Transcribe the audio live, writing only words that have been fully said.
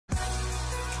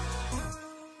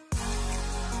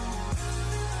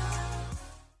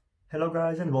Hello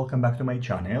guys and welcome back to my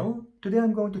channel. Today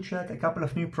I'm going to check a couple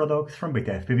of new products from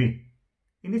BetaFPV.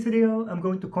 In this video I'm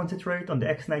going to concentrate on the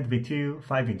X-Night V2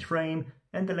 5-inch frame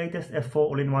and the latest F4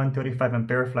 all-in-one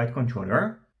 35A flight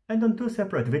controller. And on two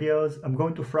separate videos I'm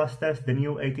going to thrust test the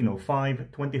new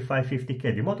 1805 2550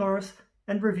 kV motors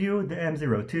and review the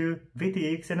M02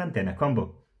 VTX and antenna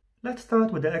combo. Let's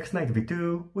start with the X-Night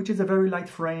V2, which is a very light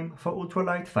frame for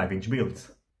ultralight 5-inch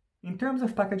builds. In terms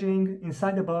of packaging,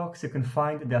 inside the box you can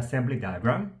find the assembly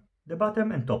diagram, the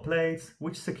bottom and top plates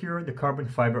which secure the carbon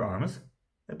fiber arms,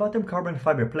 a bottom carbon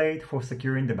fiber plate for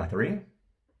securing the battery,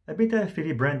 a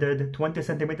BetaFPV branded 20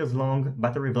 cm long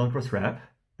battery velcro strap,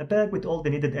 a bag with all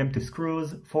the needed M2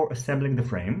 screws for assembling the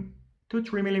frame, two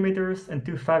 3mm and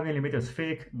two 5mm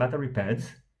thick battery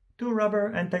pads, two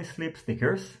rubber anti-slip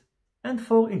stickers, and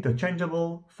four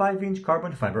interchangeable 5-inch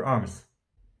carbon fiber arms.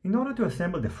 In order to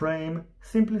assemble the frame,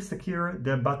 simply secure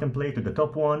the bottom plate to the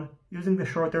top one using the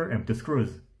shorter M2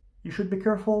 screws. You should be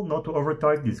careful not to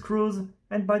over-tighten these screws,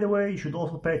 and by the way, you should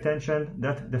also pay attention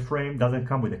that the frame doesn't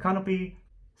come with a canopy,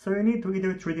 so you need to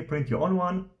either 3D print your own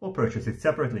one or purchase it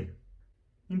separately.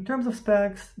 In terms of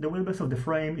specs, the wheelbase of the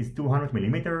frame is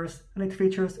 200mm and it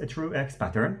features a true X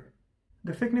pattern.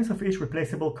 The thickness of each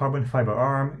replaceable carbon fiber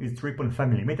arm is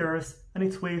 3.5mm and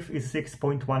its width is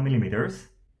 6.1mm.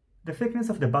 The thickness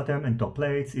of the bottom and top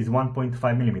plates is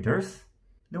 1.5mm.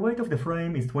 The weight of the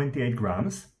frame is 28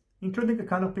 grams. Including the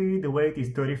canopy, the weight is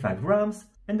 35 grams,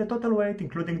 and the total weight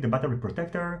including the battery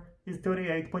protector is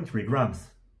 38.3 grams.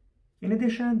 In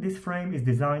addition, this frame is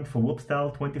designed for whoop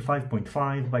style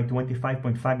 25.5 by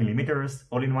 25.5mm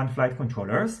all-in-one flight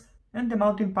controllers, and the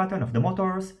mounting pattern of the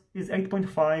motors is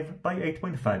 8.5 by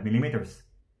 8.5mm.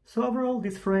 So overall,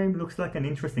 this frame looks like an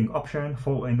interesting option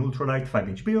for an ultralight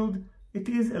 5-inch build. It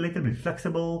is a little bit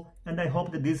flexible, and I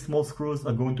hope that these small screws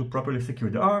are going to properly secure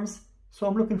the arms, so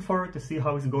I'm looking forward to see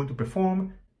how it's going to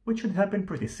perform, which should happen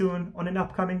pretty soon on an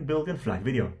upcoming build and flight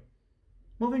video.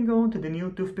 Moving on to the new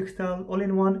Toothpick style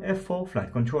all-in-one F4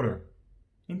 flight controller.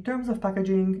 In terms of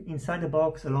packaging, inside the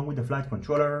box along with the flight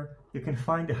controller, you can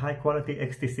find a high-quality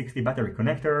XT60 battery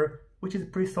connector, which is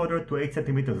pre-soldered to 8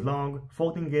 cm long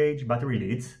 14-gauge battery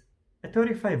leads, a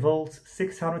 35V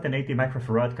 680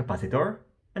 microfarad capacitor,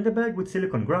 and a bag with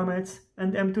silicone grommets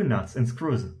and M2 nuts and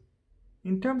screws.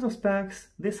 In terms of specs,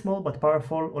 this small but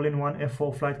powerful all-in-one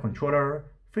F4 flight controller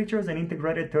features an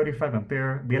integrated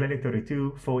 35A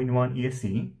BLA32 4-in-1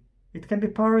 ESC. It can be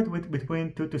powered with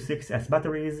between 2 to 6S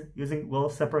batteries using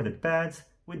well-separated pads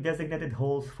with designated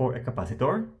holes for a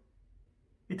capacitor.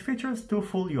 It features two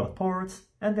full UART ports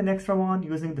and an extra one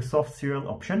using the soft serial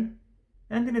option.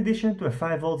 And in addition to a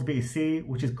 5V BEC,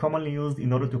 which is commonly used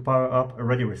in order to power up a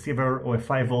radio receiver or a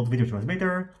 5V video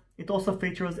transmitter, it also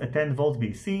features a 10V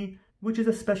BEC, which is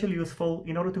especially useful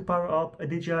in order to power up a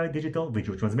DJI digital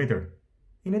video transmitter.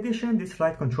 In addition, this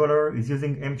flight controller is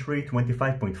using M3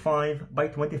 25.5 by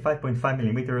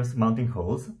 25.5mm mounting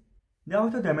holes. The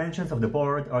outer dimensions of the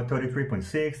board are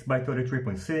 33.6 by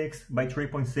 33.6 by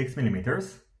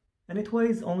 3.6mm. And it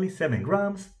weighs only 7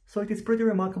 grams, so it is pretty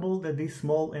remarkable that this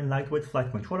small and lightweight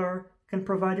flight controller can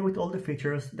provide you with all the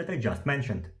features that I just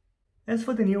mentioned. As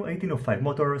for the new 1805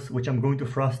 motors, which I'm going to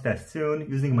thrust test soon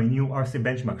using my new RC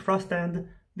Benchmark thrust stand,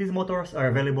 these motors are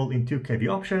available in 2 kV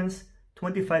options,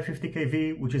 2550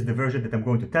 kV, which is the version that I'm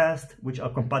going to test, which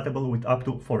are compatible with up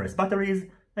to 4S batteries,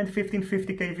 and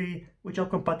 1550 kV, which are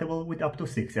compatible with up to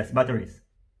 6S batteries.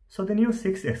 So the new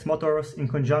 6S motors, in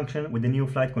conjunction with the new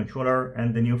flight controller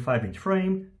and the new 5-inch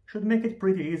frame, should make it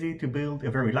pretty easy to build a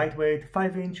very lightweight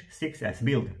 5-inch 6S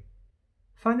build.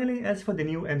 Finally, as for the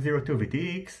new M02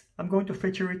 VTX, I'm going to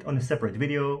feature it on a separate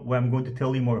video where I'm going to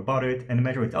tell you more about it and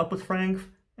measure its output strength,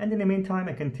 and in the meantime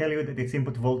I can tell you that its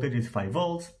input voltage is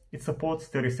 5V, it supports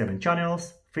 37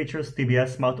 channels, features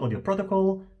TBS Smart Audio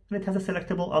Protocol, and it has a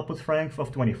selectable output strength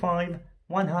of 25,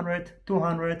 100,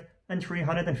 200, and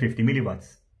 350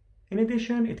 mW. In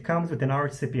addition, it comes with an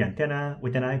RHCP antenna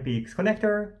with an IPX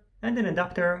connector and an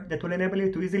adapter that will enable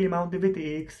you to easily mount the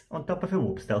VTX on top of a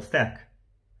whoop-style stack.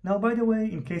 Now, by the way,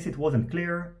 in case it wasn't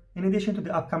clear, in addition to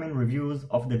the upcoming reviews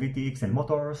of the VTX and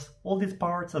motors, all these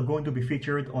parts are going to be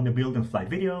featured on the build and flight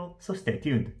video, so stay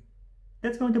tuned.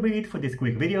 That's going to be it for this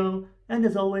quick video, and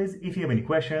as always, if you have any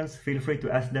questions, feel free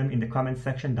to ask them in the comment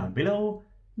section down below.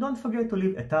 Don't forget to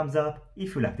leave a thumbs up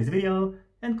if you like this video,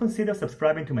 and consider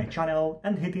subscribing to my channel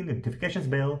and hitting the notifications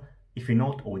bell if you're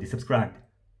not already subscribed.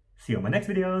 See you on my next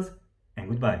videos, and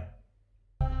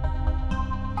goodbye.